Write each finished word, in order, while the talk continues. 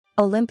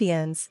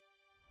Olympians.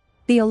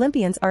 The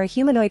Olympians are a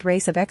humanoid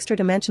race of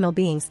extradimensional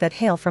beings that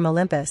hail from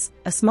Olympus,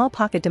 a small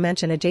pocket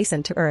dimension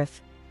adjacent to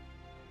Earth.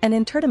 An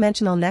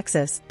interdimensional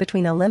nexus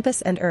between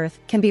Olympus and Earth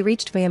can be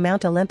reached via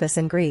Mount Olympus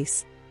in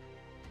Greece.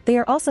 They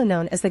are also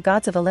known as the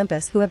Gods of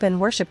Olympus, who have been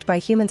worshipped by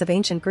humans of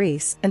ancient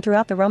Greece and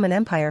throughout the Roman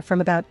Empire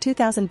from about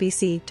 2000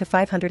 BC to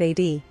 500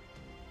 AD.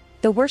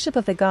 The worship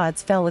of the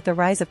gods fell with the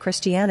rise of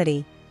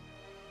Christianity.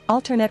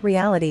 Alternate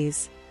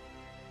realities.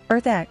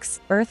 Earth X,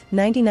 Earth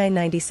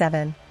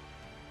 9997.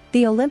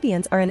 The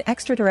Olympians are an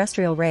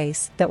extraterrestrial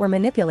race that were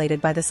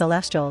manipulated by the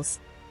celestials.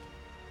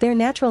 Their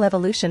natural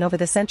evolution over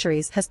the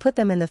centuries has put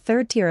them in the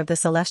third tier of the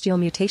celestial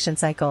mutation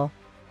cycle.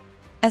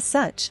 As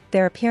such,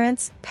 their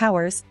appearance,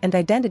 powers, and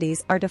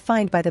identities are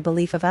defined by the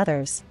belief of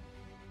others.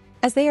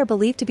 As they are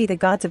believed to be the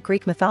gods of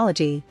Greek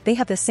mythology, they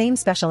have the same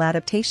special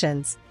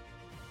adaptations.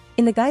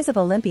 In the guise of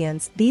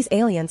Olympians, these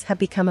aliens have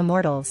become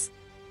immortals.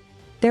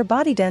 Their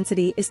body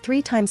density is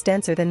 3 times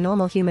denser than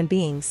normal human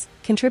beings,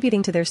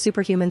 contributing to their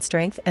superhuman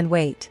strength and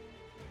weight.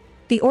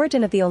 The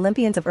origin of the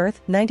Olympians of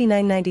Earth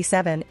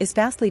 9997 is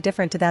vastly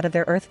different to that of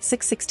their Earth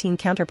 616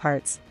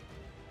 counterparts.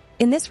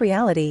 In this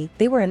reality,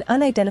 they were an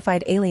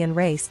unidentified alien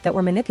race that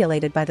were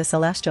manipulated by the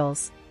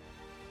Celestials.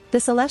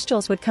 The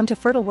Celestials would come to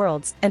fertile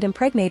worlds and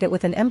impregnate it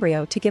with an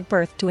embryo to give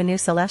birth to a new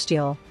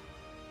Celestial.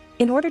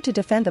 In order to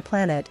defend the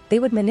planet, they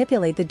would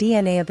manipulate the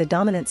DNA of the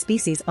dominant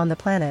species on the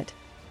planet.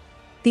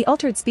 The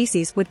altered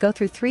species would go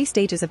through 3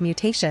 stages of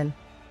mutation.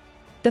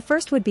 The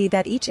first would be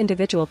that each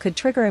individual could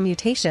trigger a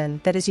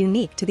mutation that is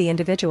unique to the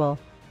individual.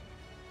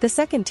 The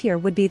second tier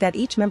would be that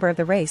each member of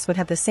the race would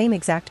have the same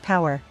exact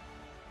power.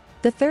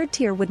 The third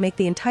tier would make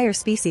the entire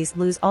species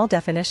lose all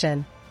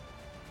definition.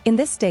 In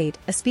this state,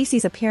 a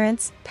species'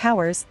 appearance,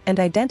 powers, and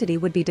identity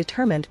would be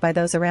determined by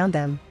those around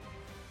them.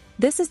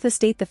 This is the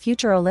state the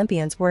future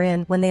Olympians were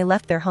in when they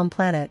left their home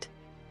planet.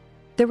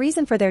 The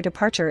reason for their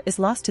departure is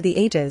lost to the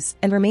ages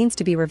and remains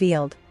to be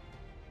revealed.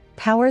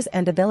 Powers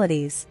and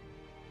abilities.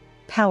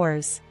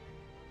 Powers.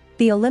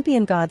 The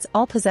Olympian gods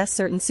all possess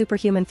certain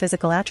superhuman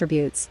physical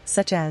attributes,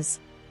 such as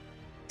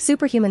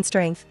superhuman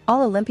strength.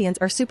 All Olympians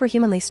are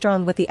superhumanly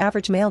strong, with the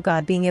average male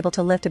god being able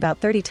to lift about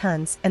 30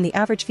 tons and the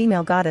average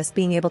female goddess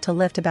being able to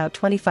lift about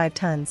 25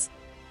 tons.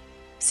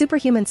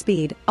 Superhuman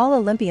speed. All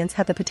Olympians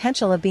have the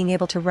potential of being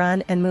able to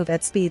run and move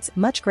at speeds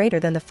much greater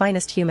than the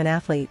finest human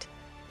athlete.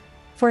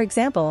 For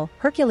example,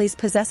 Hercules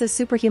possesses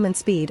superhuman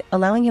speed,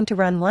 allowing him to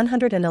run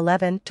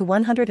 111 to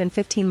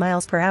 115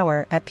 miles per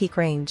hour at peak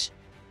range.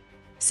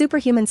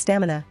 Superhuman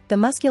stamina. The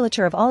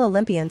musculature of all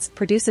Olympians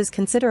produces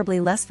considerably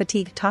less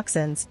fatigue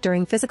toxins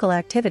during physical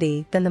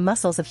activity than the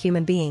muscles of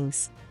human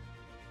beings.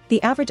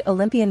 The average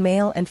Olympian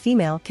male and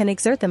female can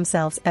exert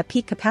themselves at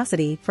peak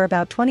capacity for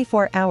about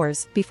 24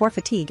 hours before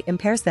fatigue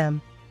impairs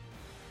them.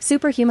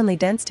 Superhumanly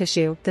dense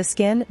tissue. The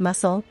skin,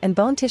 muscle, and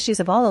bone tissues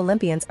of all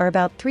Olympians are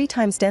about 3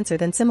 times denser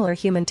than similar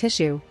human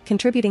tissue,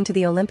 contributing to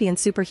the Olympian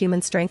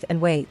superhuman strength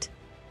and weight.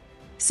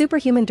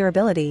 Superhuman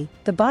durability.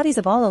 The bodies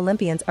of all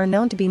Olympians are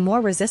known to be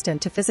more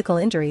resistant to physical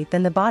injury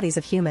than the bodies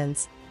of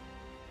humans.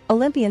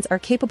 Olympians are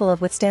capable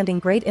of withstanding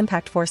great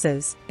impact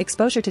forces,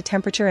 exposure to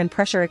temperature and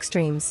pressure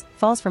extremes,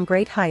 falls from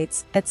great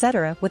heights,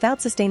 etc.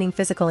 without sustaining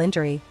physical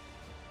injury.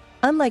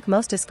 Unlike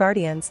most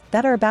Asgardians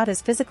that are about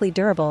as physically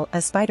durable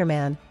as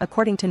Spider-Man,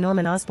 according to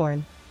Norman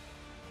Osborn.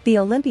 The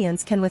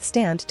Olympians can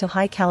withstand to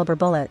high-caliber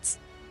bullets.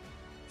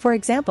 For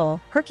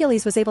example,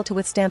 Hercules was able to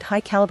withstand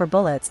high-caliber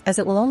bullets as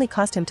it will only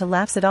cost him to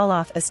laugh it all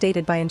off, as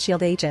stated by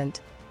Shield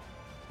Agent.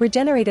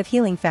 Regenerative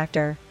healing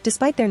factor.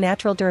 Despite their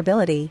natural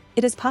durability,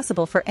 it is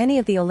possible for any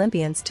of the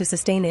Olympians to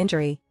sustain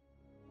injury.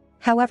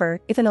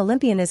 However, if an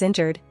Olympian is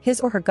injured, his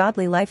or her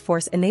godly life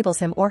force enables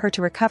him or her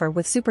to recover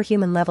with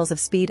superhuman levels of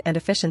speed and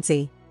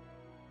efficiency.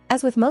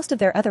 As with most of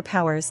their other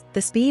powers,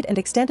 the speed and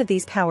extent of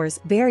these powers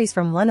varies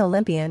from one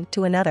Olympian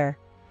to another.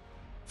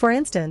 For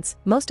instance,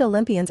 most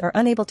Olympians are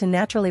unable to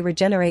naturally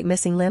regenerate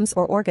missing limbs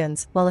or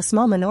organs, while a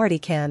small minority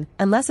can,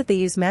 unless if they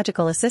use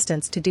magical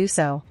assistance to do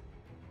so.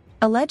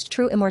 Alleged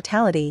true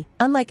immortality.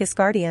 Unlike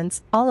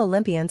Asgardians, all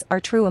Olympians are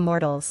true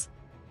immortals.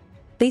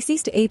 They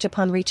cease to age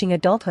upon reaching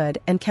adulthood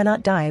and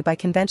cannot die by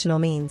conventional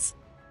means.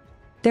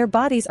 Their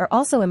bodies are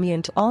also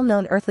immune to all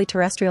known earthly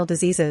terrestrial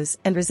diseases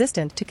and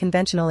resistant to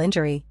conventional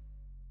injury.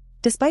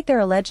 Despite their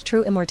alleged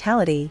true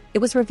immortality, it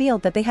was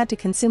revealed that they had to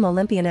consume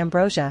Olympian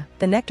ambrosia,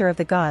 the nectar of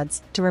the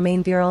gods, to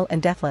remain virile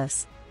and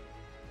deathless.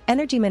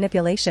 Energy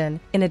manipulation.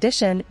 In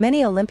addition,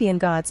 many Olympian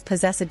gods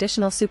possess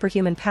additional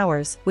superhuman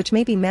powers, which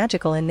may be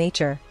magical in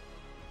nature.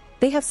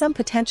 They have some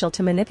potential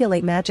to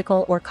manipulate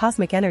magical or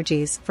cosmic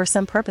energies for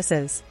some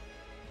purposes.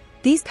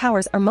 These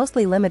powers are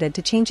mostly limited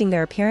to changing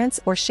their appearance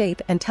or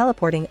shape and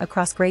teleporting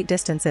across great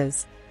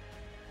distances.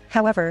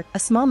 However, a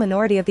small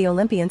minority of the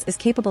Olympians is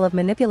capable of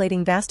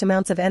manipulating vast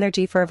amounts of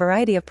energy for a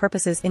variety of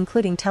purposes,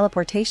 including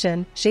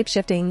teleportation,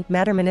 shapeshifting,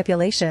 matter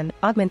manipulation,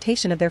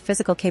 augmentation of their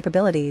physical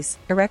capabilities,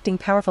 erecting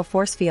powerful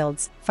force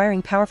fields,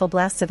 firing powerful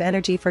blasts of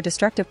energy for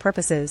destructive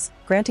purposes,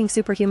 granting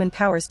superhuman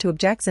powers to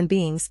objects and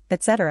beings,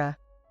 etc.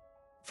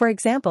 For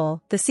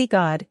example, the sea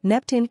god,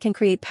 Neptune, can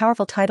create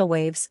powerful tidal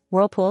waves,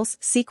 whirlpools,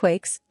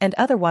 seaquakes, and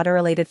other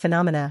water-related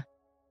phenomena.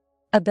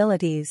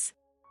 Abilities.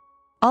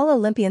 All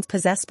Olympians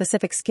possess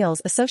specific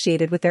skills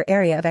associated with their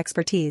area of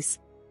expertise.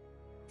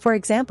 For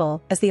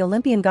example, as the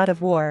Olympian god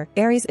of war,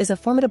 Ares is a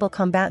formidable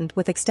combatant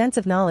with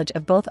extensive knowledge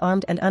of both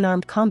armed and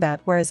unarmed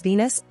combat, whereas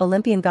Venus,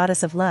 Olympian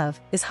goddess of love,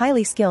 is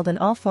highly skilled in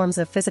all forms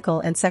of physical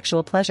and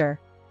sexual pleasure.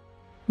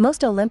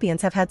 Most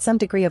Olympians have had some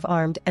degree of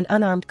armed and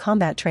unarmed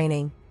combat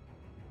training.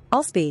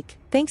 Allspeak.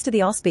 Thanks to the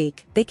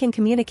Allspeak, they can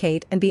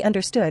communicate and be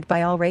understood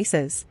by all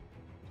races.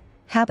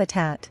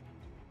 Habitat.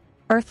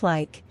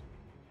 Earth-like.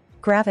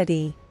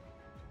 Gravity.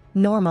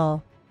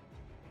 Normal.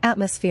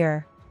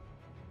 Atmosphere.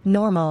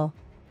 Normal.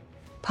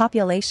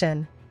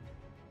 Population.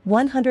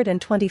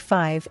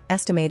 125,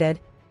 estimated.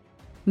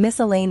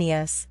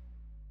 Miscellaneous.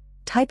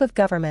 Type of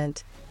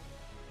government.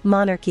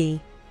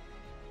 Monarchy.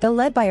 Though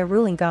led by a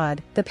ruling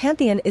god, the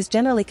pantheon is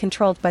generally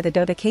controlled by the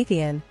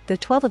dodecatheon, the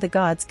 12 of the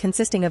gods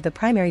consisting of the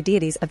primary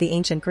deities of the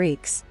ancient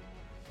Greeks.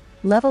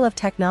 Level of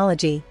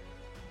technology.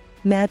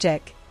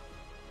 Magic.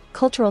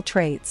 Cultural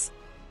traits.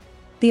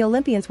 The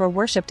Olympians were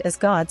worshipped as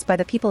gods by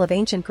the people of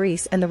ancient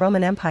Greece and the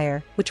Roman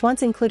Empire, which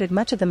once included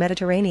much of the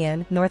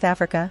Mediterranean, North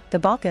Africa, the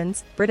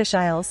Balkans, British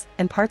Isles,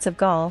 and parts of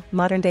Gaul,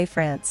 modern-day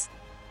France.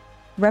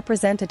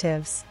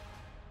 Representatives.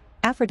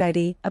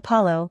 Aphrodite,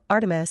 Apollo,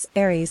 Artemis,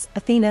 Ares,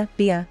 Athena,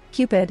 Bia,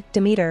 Cupid,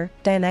 Demeter,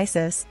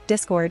 Dionysus,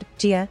 Discord,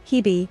 Gaia,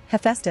 Hebe,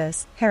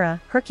 Hephaestus,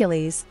 Hera,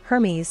 Hercules,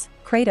 Hermes,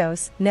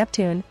 Kratos,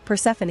 Neptune,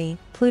 Persephone,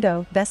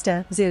 Pluto,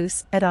 Vesta,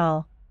 Zeus, et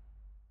al.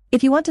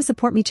 If you want to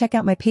support me, check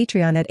out my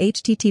Patreon at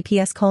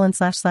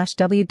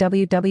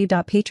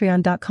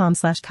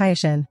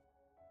https://www.patreon.com/Kayashin.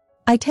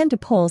 I tend to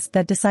polls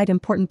that decide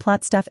important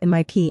plot stuff in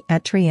my P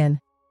at Trian.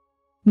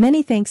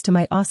 Many thanks to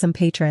my awesome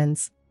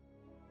patrons.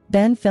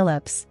 Ben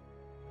Phillips.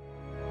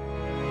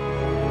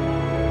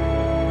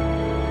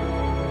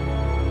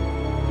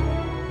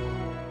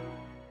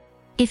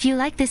 If you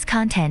like this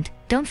content,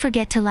 don't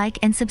forget to like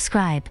and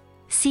subscribe.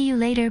 See you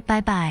later,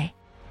 bye bye.